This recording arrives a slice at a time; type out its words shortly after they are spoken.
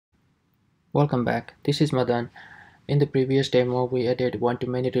Welcome back. This is Madan. In the previous demo, we added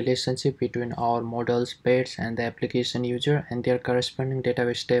one-to-many relationship between our models, pairs, and the application user and their corresponding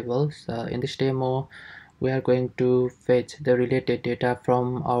database tables. In this demo, we are going to fetch the related data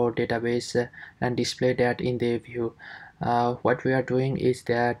from our database and display that in the view. What we are doing is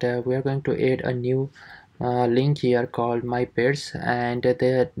that we are going to add a new link here called my pairs, and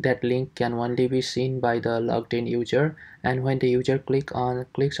that link can only be seen by the logged in user. And when the user clicks on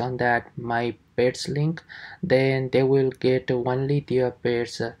that my pairs link, then they will get only their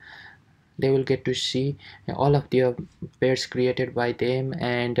pairs. They will get to see all of their pairs created by them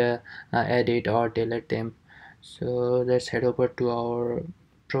and edit or delete them. So let's head over to our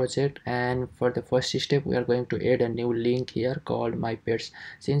project, and for the first step we are going to add a new link here called my pairs.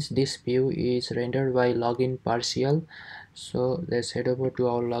 Since this view is rendered by login partial, so let's head over to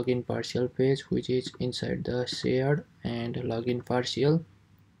our login partial page, which is inside the shared and login partial,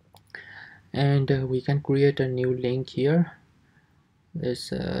 and we can create a new link here.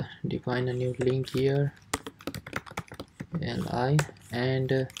 Let's define a new link here, li,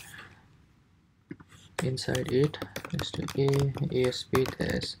 and inside it let's do asp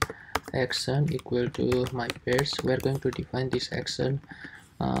action equal to my pairs. We are going to define this action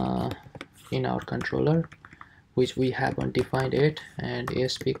in our controller, which we haven't defined it, and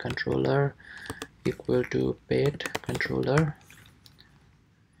asp controller equal to pet controller,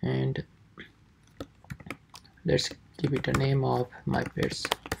 and let's give it a name of my pairs.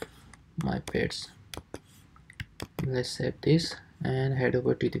 Let's save this and head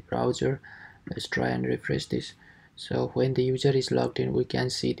over to the browser. Let's try and refresh this. So when the user is logged in, we can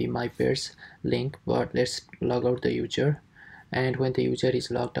see the my pairs link, but let's log out the user. And when the user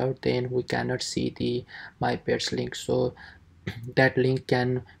is logged out, then we cannot see the my pairs link. So that link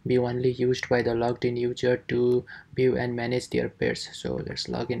can be only used by the logged in user to view and manage their pairs. So let's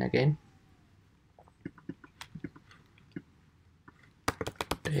log in again.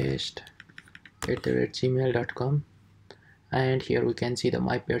 test@gmail.com, and here we can see the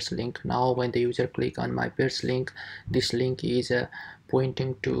my pairs link. Now when the user click on my pairs link, this link is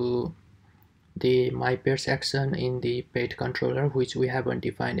pointing to the my pairs action in the pet controller, which we haven't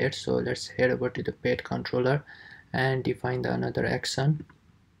defined yet. So let's head over to the pet controller and define the another action.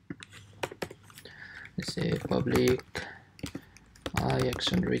 Let's say public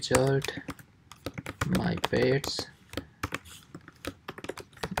action result my pets,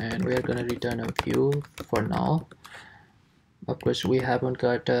 and we are going to return a view for now. Of course, we haven't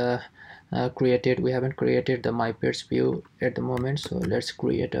got we haven't created the my pairs view at the moment, so let's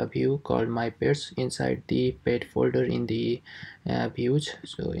create a view called my pairs inside the pet folder in the views.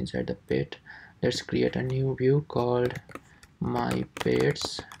 So inside the pet, let's create a new view called my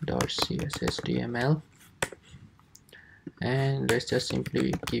pairs.cshtml, and let's just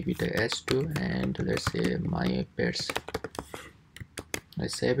simply give it a s2, and let's say my pairs.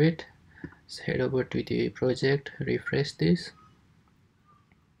 Let's save it. Let's head over to the project, refresh this,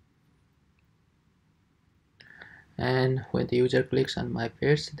 and when the user clicks on my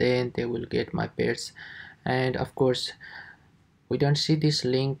pairs, then they will get my pairs. And of course, we don't see this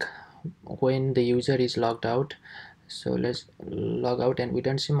link when the user is logged out. So let's log out, and we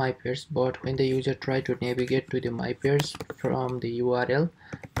don't see my pairs. But when the user try to navigate to the my pairs from the URL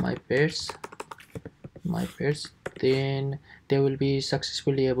my pairs, then they will be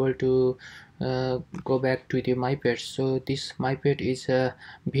successfully able to go back to the my pairs. So this my pet is a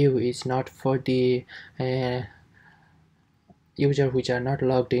view is not for the user which are not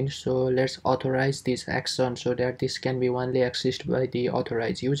logged in. So let's authorize this action so that this can be only accessed by the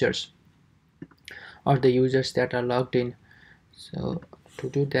authorized users or the users that are logged in. So to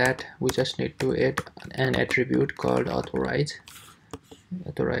do that, we just need to add an attribute called authorize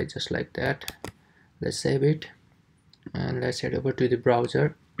just like that. Let's save it, and let's head over to the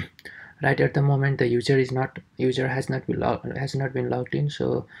browser. Right at the moment, the user has not been logged in.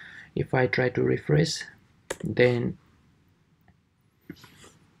 So if I try to refresh, then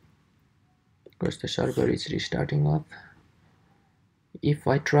of course the server is restarting up. If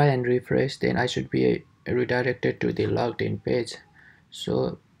I try and refresh, then I should be redirected to the logged in page.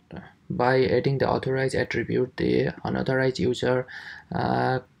 So by adding the authorized attribute, the unauthorized user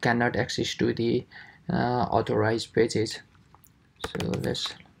cannot access to the authorized pages. So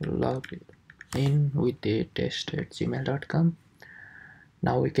let's log in with the test@gmail.com.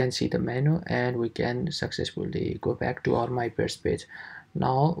 Now we can see the menu, and we can successfully go back to our my pairs page.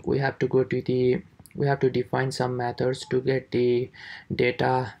 Now we have to define some methods to get the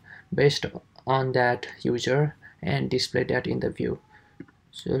data based on that user and display that in the view.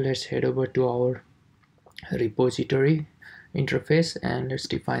 So let's head over to our repository interface, and let's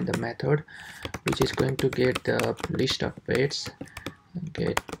define the method which is going to get the list of pets.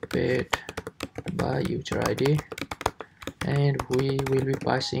 Get pet by user ID, and we will be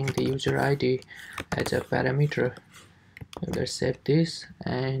passing the user ID as a parameter. So let's save this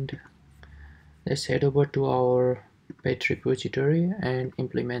and let's head over to our pet repository and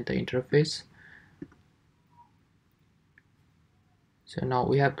implement the interface. So now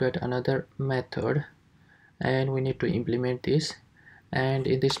we have got another method and we need to implement this, and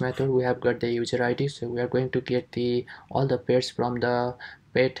in this method we have got the user ID. So we are going to get all the pets from the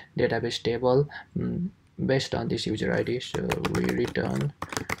pet database table based on this user ID. So we return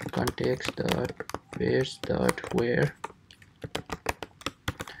context.pairs.where,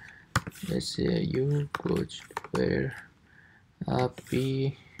 let's say u goes where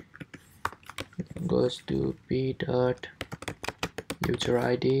p goes to p dot user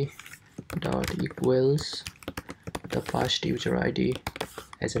ID dot equals the past user ID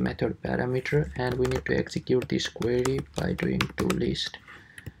as a method parameter, and we need to execute this query by doing toList.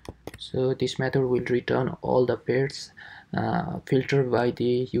 So this method will return all the pairs filtered by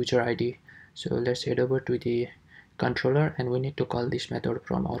the user ID. So let's head over to the controller and we need to call this method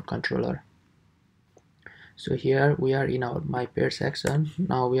from our controller. So here we are in our myPairs section.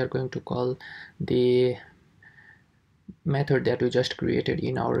 Now we are going to call the method that we just created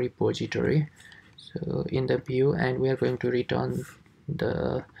in our repository, so in the view, and we are going to return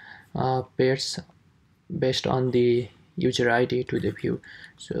the pairs based on the user ID to the view.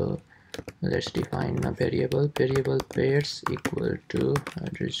 So let's define a variable pairs equal to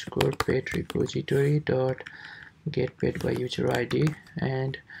underscore pet repository dot get pet by user ID,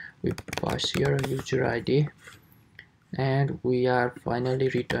 and we pass here a user ID, and we are finally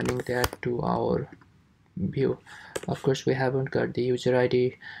returning that to our view. Of course we haven't got the user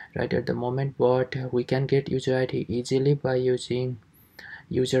ID right at the moment, but we can get user ID easily by using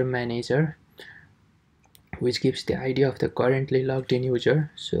user manager, which gives the ID of the currently logged in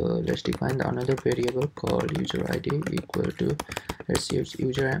user. So let's define another variable called user ID equal to, let's use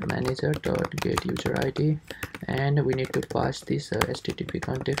user manager dot get user ID, and we need to pass this http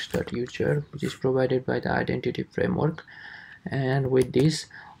context.user, which is provided by the identity framework. And with this,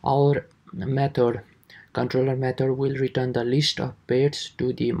 our controller method will return the list of pets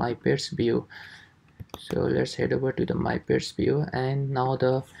to the myPairs view. So let's head over to the myPairs view, and now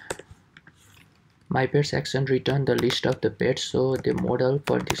the myPairs section return the list of the pets. So the model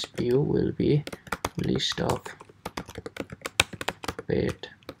for this view will be list of pet.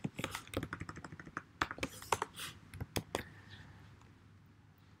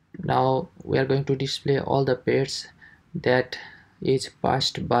 Now we are going to display all the pets that is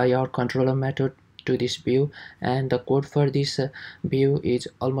passed by our controller method to this view, and the code for this view is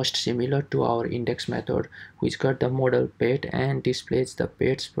almost similar to our index method, which got the model pet and displays the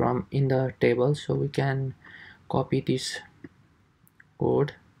pets from in the table. So we can copy this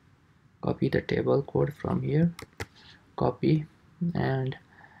code, copy the table code from here, copy, and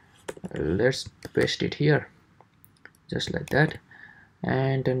let's paste it here just like that.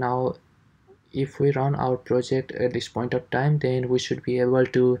 And now if we run our project at this point of time, then we should be able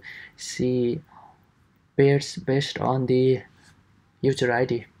to see pairs based on the user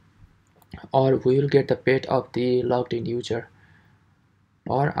ID, or we will get the pet of the logged in user,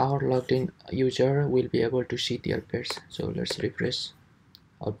 or our logged in user will be able to see their pairs. So let's refresh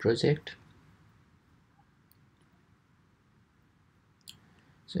our project.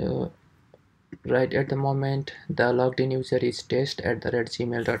 So right at the moment the logged in user is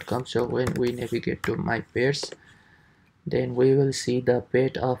test@gmail.com. so when we navigate to myPairs, then we will see the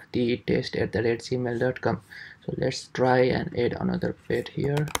pet of the test@gmail.com. so let's try and add another pet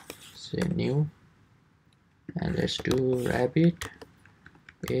here, say new, and let's do rabbit,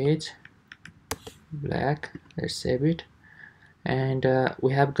 age, black. Let's save it, and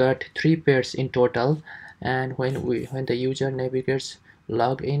we have got 3 pairs in total. And when the user navigates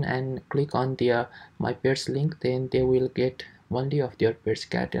log in and click on their myPairs link, then they will get only of their pairs,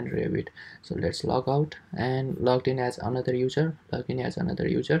 cat and rabbit. So let's log out and logged in as another user,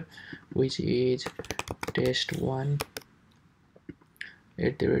 which is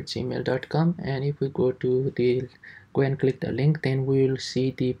test1@gmail.com. and if we go and click the link, then we will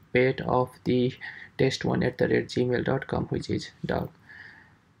see the pet of the test1@gmail.com, which is dog.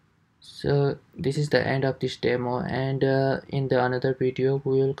 So this is the end of this demo, and in the another video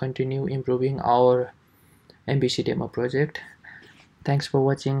we will continue improving our MVC demo project. Thanks for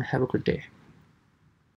watching. Have a good day.